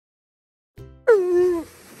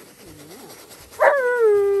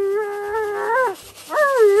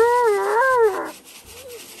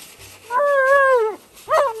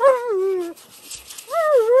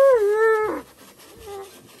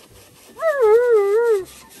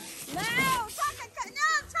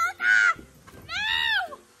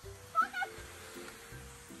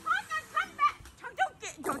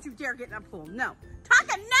get in that pool. No.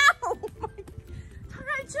 Tonka, no!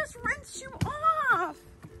 Tonka, I just rinsed you off.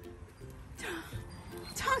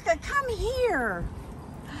 Tonka, come here.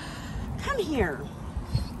 Come here.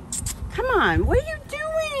 Come on, what are you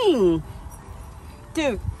doing?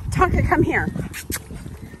 Dude, Tonka, come here.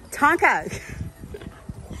 Tonka.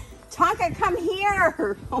 Tonka, come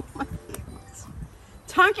here. Oh my God.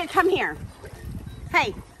 Tonka, come here.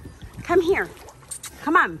 Hey, come here.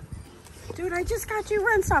 Come on. Dude, I just got you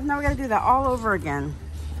rinsed off. Now we gotta do that all over again.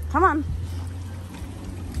 Come on.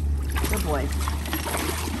 Good boy.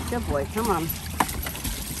 Good boy, come on.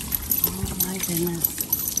 Oh my goodness.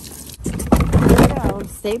 Here we go,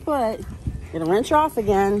 stay put. Gonna rinse you off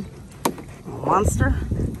again. Monster.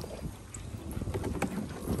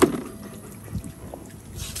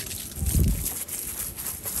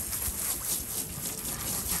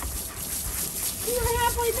 You're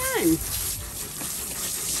halfway done.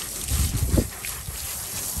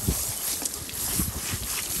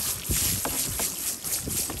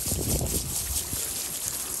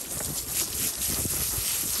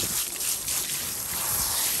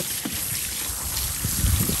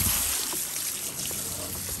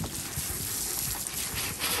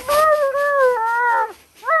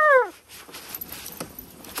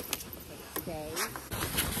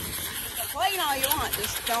 Complain all you want,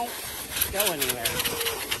 just don't go anywhere.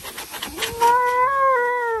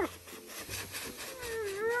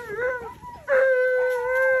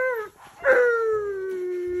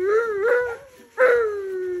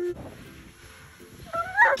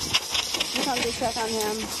 You come to check on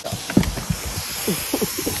him.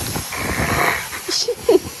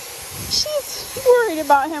 She's worried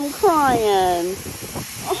about him crying.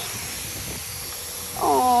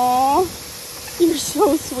 Oh, you're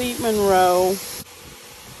so sweet, Monroe.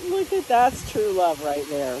 Look at that's true love right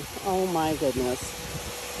there. Oh my goodness.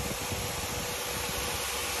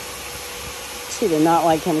 She did not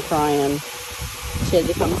like him crying. She had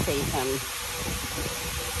to come save him.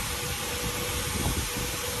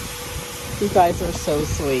 You guys are so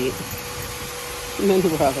sweet.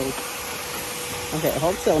 Monroe. Okay,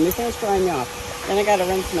 hold still. Let me finish drying you off. Then I gotta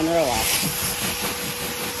rinse Monroe off.